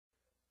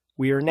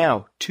We are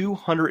now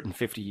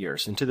 250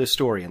 years into this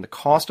story, and the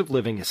cost of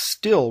living is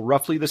still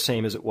roughly the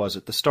same as it was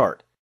at the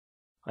start.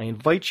 I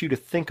invite you to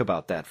think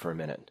about that for a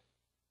minute.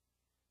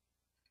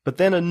 But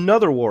then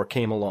another war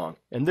came along,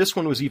 and this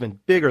one was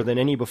even bigger than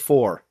any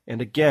before, and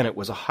again it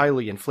was a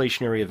highly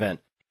inflationary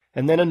event.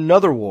 And then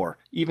another war,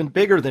 even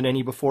bigger than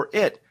any before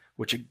it,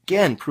 which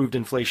again proved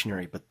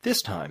inflationary, but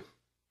this time,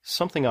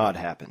 something odd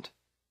happened.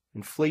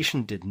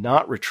 Inflation did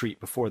not retreat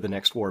before the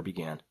next war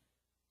began.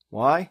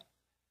 Why?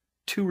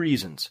 Two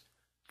reasons.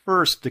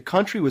 First, the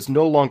country was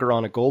no longer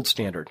on a gold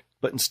standard,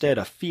 but instead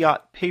a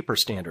fiat paper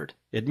standard,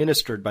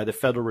 administered by the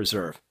Federal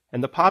Reserve,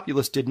 and the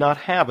populace did not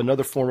have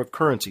another form of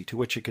currency to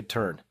which it could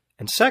turn.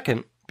 And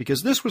second,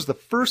 because this was the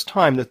first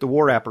time that the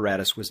war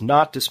apparatus was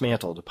not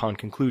dismantled upon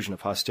conclusion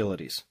of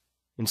hostilities.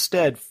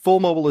 Instead, full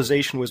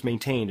mobilization was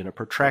maintained and a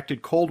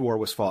protracted Cold War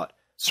was fought,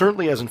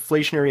 certainly as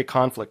inflationary a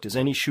conflict as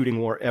any shooting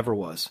war ever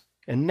was.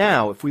 And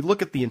now, if we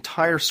look at the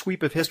entire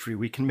sweep of history,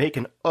 we can make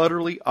an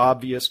utterly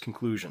obvious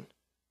conclusion.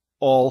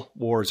 All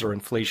wars are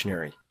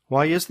inflationary.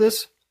 Why is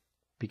this?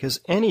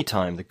 Because any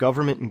time the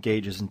government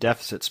engages in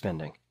deficit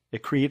spending,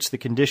 it creates the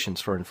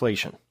conditions for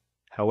inflation.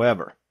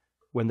 However,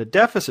 when the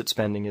deficit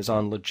spending is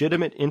on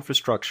legitimate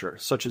infrastructure,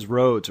 such as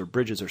roads or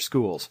bridges or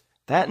schools,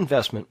 that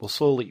investment will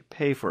slowly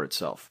pay for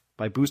itself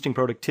by boosting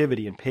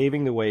productivity and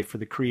paving the way for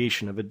the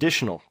creation of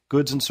additional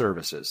goods and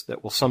services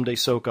that will someday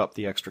soak up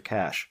the extra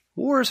cash.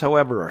 Wars,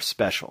 however, are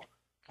special.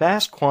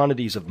 Vast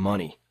quantities of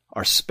money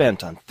are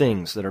spent on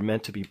things that are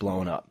meant to be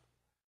blown up.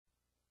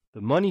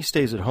 The money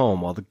stays at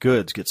home while the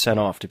goods get sent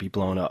off to be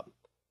blown up.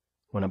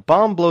 When a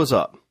bomb blows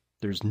up,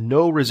 there's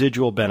no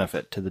residual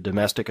benefit to the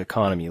domestic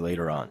economy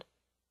later on.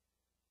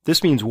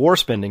 This means war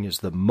spending is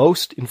the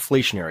most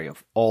inflationary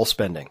of all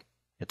spending.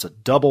 It's a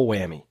double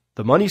whammy.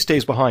 The money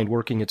stays behind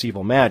working its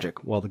evil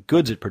magic, while the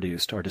goods it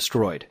produced are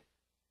destroyed.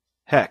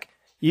 Heck,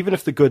 even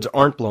if the goods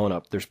aren't blown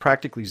up, there's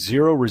practically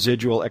zero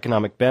residual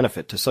economic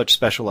benefit to such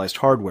specialized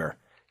hardware,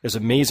 as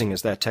amazing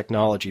as that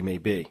technology may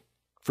be.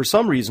 For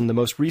some reason, the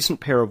most recent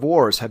pair of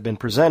wars have been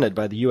presented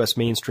by the U.S.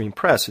 mainstream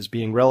press as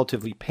being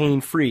relatively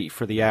pain-free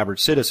for the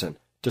average citizen,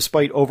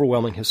 despite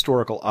overwhelming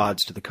historical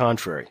odds to the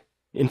contrary.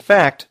 In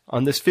fact,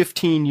 on this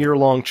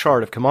 15-year-long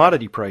chart of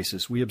commodity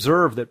prices, we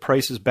observe that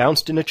prices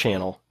bounced in a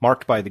channel,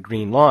 marked by the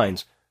green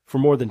lines, for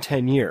more than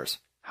 10 years.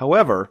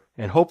 However,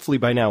 and hopefully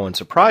by now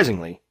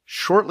unsurprisingly,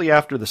 shortly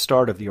after the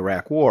start of the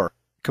Iraq War,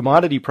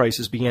 commodity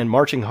prices began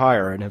marching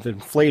higher and have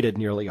inflated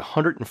nearly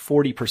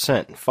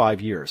 140% in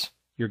 5 years.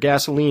 Your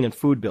gasoline and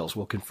food bills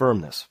will confirm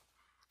this.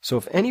 So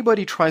if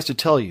anybody tries to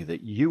tell you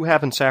that you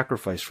haven't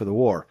sacrificed for the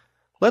war,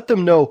 let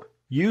them know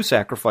you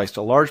sacrificed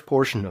a large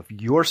portion of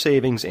your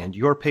savings and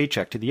your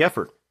paycheck to the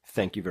effort.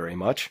 Thank you very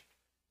much.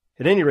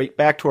 At any rate,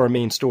 back to our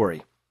main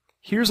story.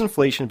 Here's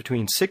inflation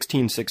between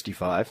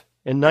 1665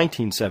 and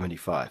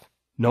 1975.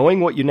 Knowing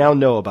what you now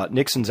know about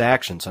Nixon's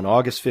actions on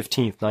August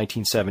 15,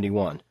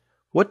 1971,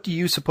 what do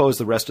you suppose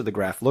the rest of the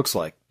graph looks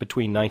like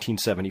between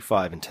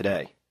 1975 and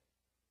today?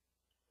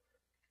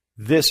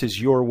 This is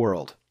your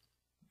world.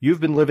 You've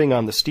been living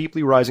on the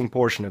steeply rising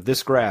portion of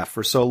this graph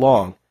for so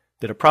long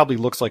that it probably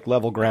looks like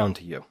level ground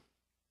to you.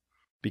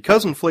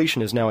 Because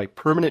inflation is now a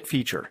permanent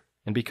feature,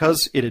 and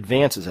because it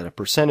advances at a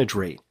percentage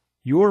rate,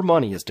 your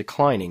money is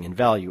declining in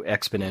value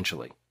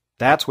exponentially.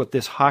 That's what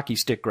this hockey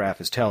stick graph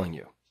is telling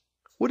you.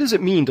 What does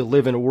it mean to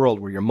live in a world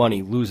where your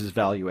money loses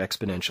value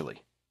exponentially?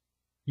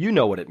 You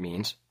know what it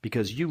means,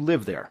 because you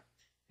live there.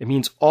 It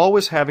means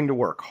always having to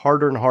work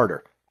harder and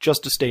harder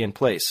just to stay in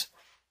place.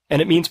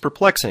 And it means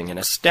perplexing and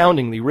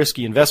astoundingly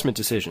risky investment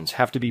decisions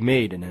have to be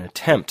made in an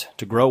attempt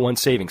to grow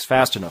one's savings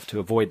fast enough to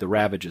avoid the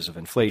ravages of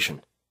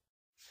inflation.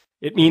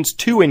 It means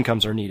two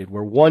incomes are needed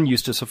where one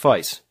used to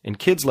suffice, and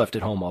kids left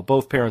at home while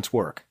both parents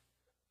work.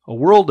 A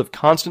world of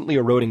constantly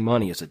eroding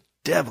money is a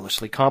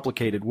devilishly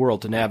complicated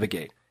world to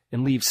navigate,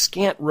 and leaves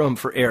scant room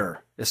for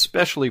error,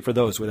 especially for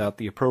those without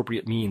the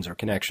appropriate means or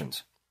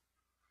connections.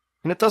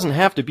 And it doesn't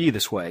have to be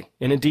this way,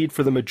 and indeed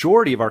for the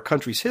majority of our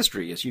country's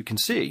history, as you can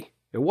see,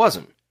 it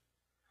wasn't.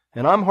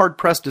 And I'm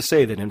hard-pressed to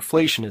say that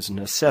inflation is a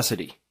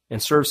necessity,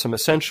 and serves some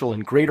essential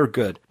and greater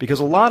good, because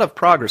a lot of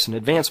progress and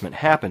advancement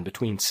happened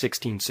between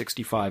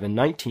 1665 and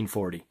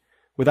 1940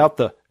 without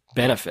the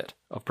benefit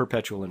of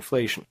perpetual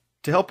inflation.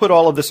 To help put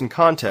all of this in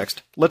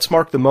context, let's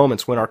mark the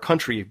moments when our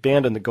country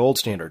abandoned the gold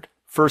standard,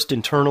 first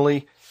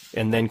internally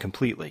and then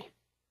completely.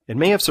 It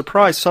may have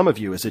surprised some of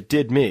you, as it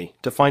did me,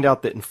 to find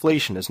out that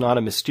inflation is not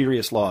a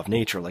mysterious law of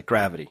nature like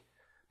gravity,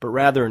 but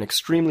rather an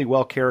extremely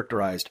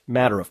well-characterized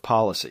matter of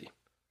policy.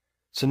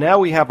 So now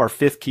we have our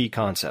fifth key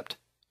concept.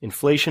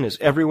 Inflation is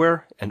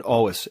everywhere and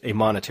always a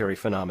monetary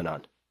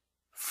phenomenon.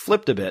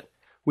 Flipped a bit,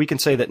 we can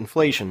say that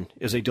inflation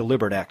is a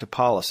deliberate act of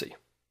policy.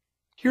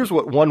 Here's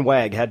what one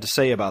wag had to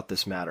say about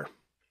this matter.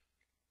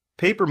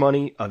 Paper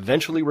money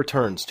eventually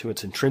returns to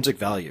its intrinsic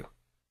value.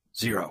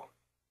 0.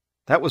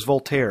 That was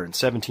Voltaire in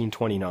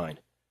 1729.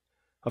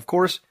 Of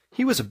course,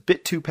 he was a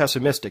bit too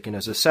pessimistic in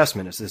his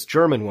assessment, as this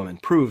German woman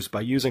proves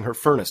by using her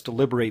furnace to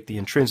liberate the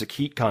intrinsic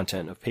heat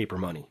content of paper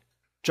money.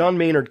 John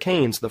Maynard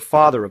Keynes, the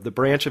father of the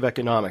branch of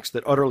economics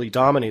that utterly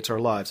dominates our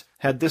lives,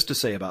 had this to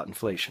say about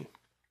inflation.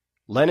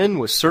 Lenin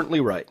was certainly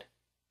right.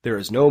 There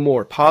is no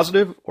more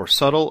positive or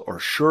subtle or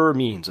sure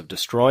means of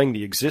destroying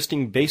the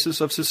existing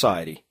basis of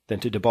society than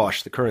to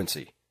debauch the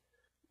currency.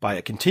 By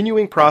a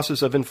continuing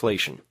process of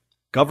inflation,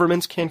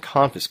 governments can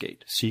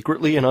confiscate,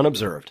 secretly and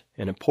unobserved,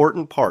 an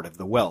important part of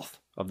the wealth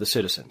of the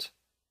citizens.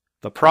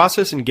 The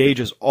process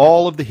engages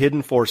all of the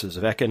hidden forces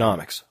of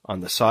economics on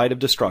the side of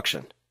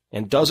destruction,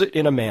 and does it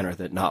in a manner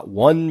that not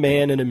one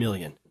man in a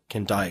million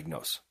can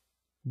diagnose.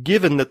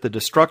 Given that the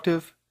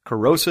destructive,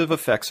 corrosive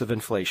effects of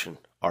inflation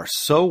are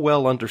so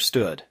well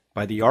understood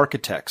by the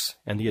architects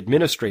and the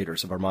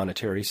administrators of our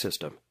monetary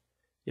system,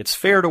 it's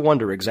fair to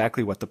wonder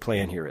exactly what the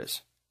plan here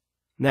is.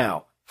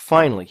 Now,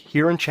 finally,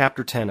 here in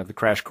Chapter 10 of the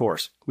Crash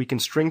Course, we can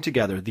string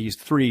together these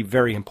three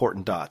very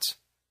important dots.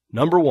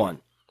 Number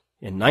one,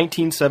 in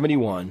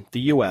 1971,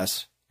 the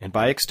U.S., and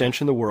by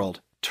extension the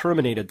world,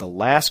 terminated the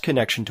last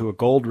connection to a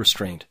gold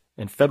restraint,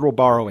 and federal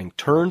borrowing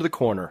turned the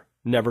corner,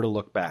 never to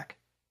look back.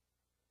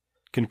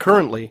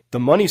 Concurrently, the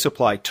money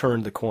supply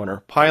turned the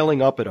corner,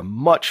 piling up at a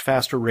much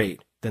faster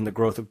rate than the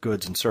growth of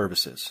goods and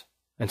services.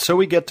 And so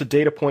we get to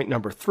data point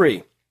number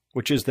 3,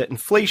 which is that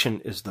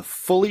inflation is the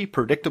fully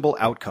predictable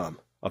outcome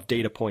of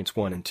data points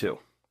 1 and 2.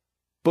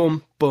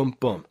 Boom, boom,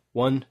 boom.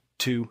 1,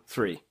 2,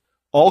 3.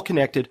 All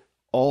connected,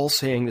 all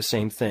saying the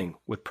same thing,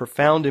 with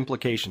profound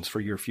implications for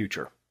your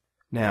future.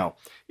 Now,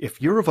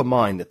 if you're of a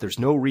mind that there's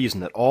no reason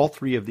that all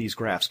three of these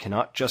graphs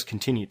cannot just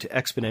continue to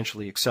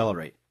exponentially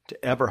accelerate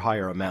to ever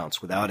higher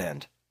amounts without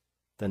end,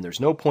 then there's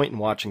no point in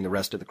watching the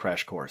rest of the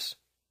Crash Course.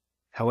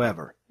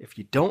 However, if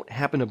you don't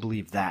happen to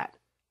believe that,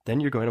 then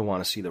you're going to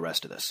want to see the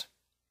rest of this.